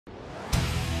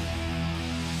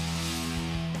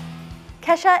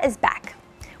Kesha is back.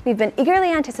 We've been eagerly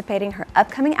anticipating her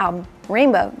upcoming album,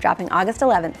 Rainbow, dropping August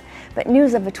 11th, but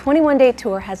news of a 21-day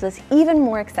tour has us even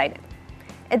more excited.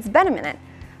 It's been a minute,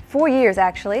 4 years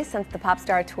actually, since the pop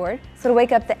star toured, so to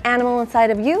wake up the animal inside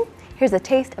of you, here's a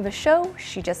taste of a show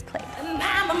she just played.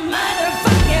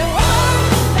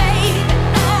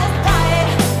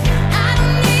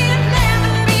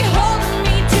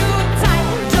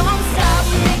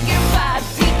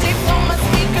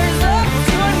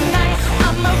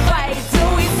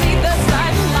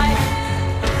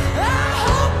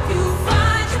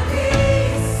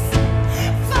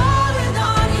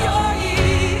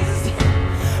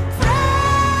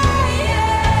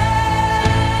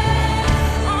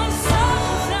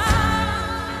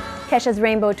 Kesha's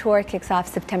Rainbow Tour kicks off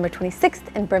September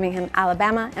 26th in Birmingham,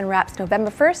 Alabama, and wraps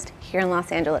November 1st here in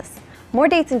Los Angeles. More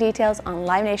dates and details on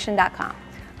livenation.com.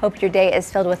 Hope your day is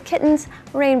filled with kittens,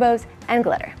 rainbows, and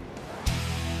glitter.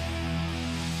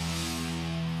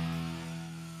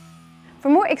 For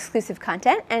more exclusive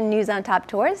content and news on top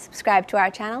tours, subscribe to our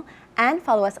channel and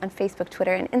follow us on Facebook,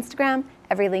 Twitter, and Instagram.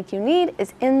 Every link you need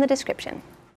is in the description.